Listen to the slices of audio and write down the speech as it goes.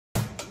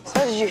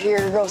So did you hear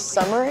your girl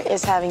Summer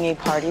is having a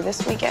party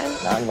this weekend?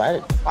 Not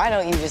invited. Why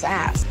don't you just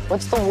ask?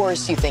 What's the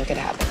worst you think could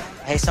happen?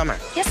 Hey, Summer.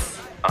 Yes.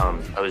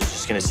 I was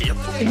just gonna see you.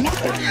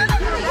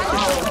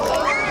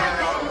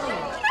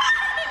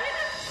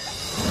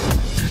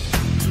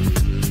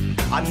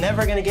 I'm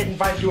never gonna get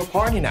invited to a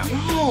party now.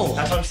 No.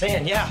 That's what I'm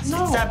saying, yeah.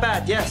 No. It's that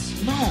bad,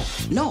 yes.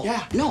 No.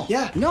 Yeah. No.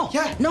 Yeah. No.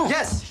 Yeah. No.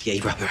 Yes. Yeah,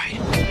 you're probably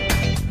right.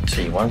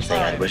 See, one thing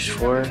I'd wish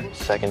for,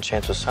 second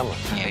chance with someone.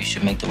 Yeah, you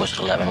should make the wish at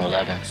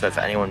 11:11. So if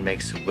anyone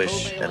makes a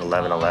wish at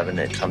 11:11,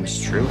 it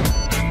comes true.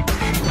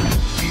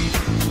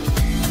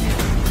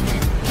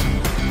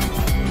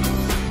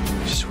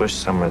 Just wish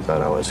Summer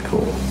thought I was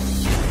cool.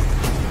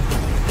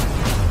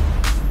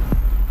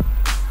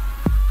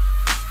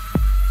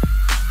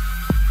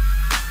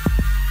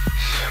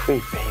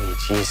 Sweet baby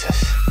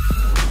Jesus.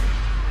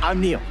 I'm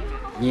Neil.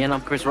 Yeah, and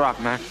I'm Chris Rock,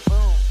 man.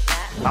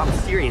 I'm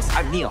serious,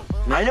 I'm Neil.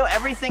 I know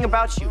everything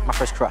about you. My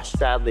first crush.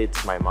 Sadly,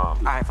 it's my mom.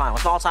 All right, fine.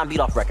 What's the all-time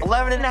beat-off record?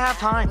 11 and a half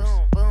times.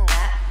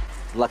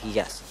 Lucky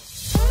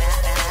guess.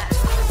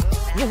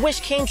 Your wish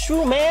came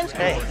true, man.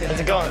 Hey, how's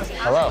it going?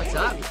 Hello.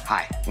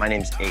 Hi, My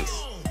name's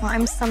Ace. Well,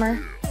 I'm Summer.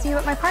 See you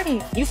at my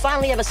party. you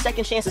finally have a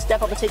second chance to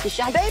step up and take the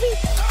shot, baby.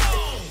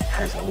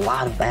 That's a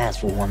lot of ass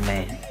for one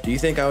man. Do you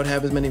think I would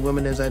have as many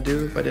women as I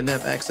do if I didn't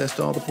have access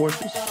to all the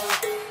Porsches?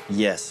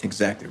 Yes.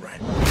 Exactly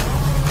right.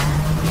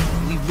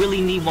 We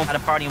really need one at a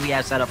party, and we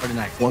have set up for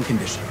tonight. One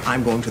condition.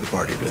 I'm going to the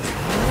party with you.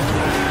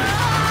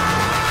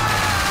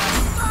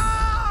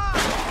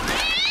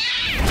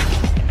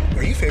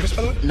 Are you famous,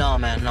 by the way? No,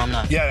 man. No, I'm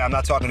not. Yeah, I'm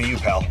not talking to you,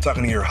 pal. I'm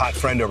talking to your hot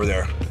friend over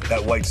there.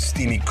 That white,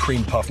 steamy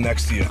cream puff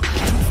next to you.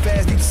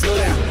 Fast, need to slow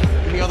down.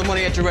 Give me all the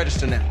money at your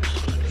register now.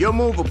 Your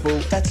mover, boo.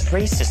 That's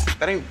racist.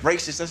 That ain't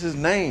racist. That's his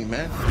name,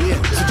 man.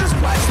 Yeah, so just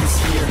watch this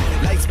here.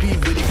 Lightspeed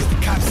with it, cause the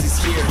cops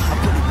is here. I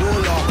put the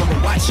roll off,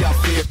 I'ma watch y'all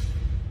fear.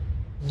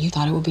 You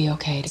thought it would be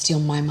okay to steal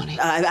my money.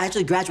 I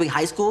actually graduate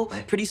high school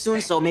pretty soon,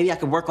 so maybe I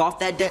could work off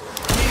that debt.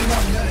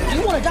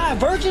 You want to die a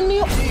virgin,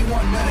 Neil? They ain't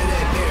want none of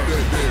that there.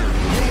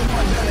 They ain't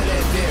want none of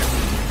that there.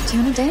 Do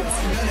you want to dance?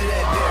 None of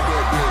that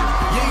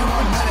there. You ain't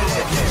want none of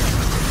that there.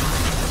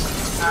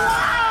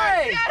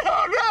 Why? I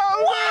don't know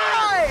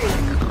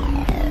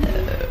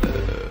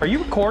why. Are you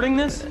recording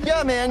this?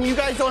 Yeah, man, you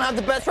guys don't have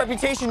the best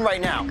reputation right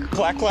now.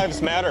 Black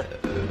Lives Matter.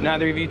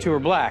 Neither of you two are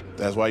black.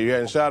 That's why you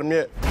hadn't shot him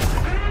yet.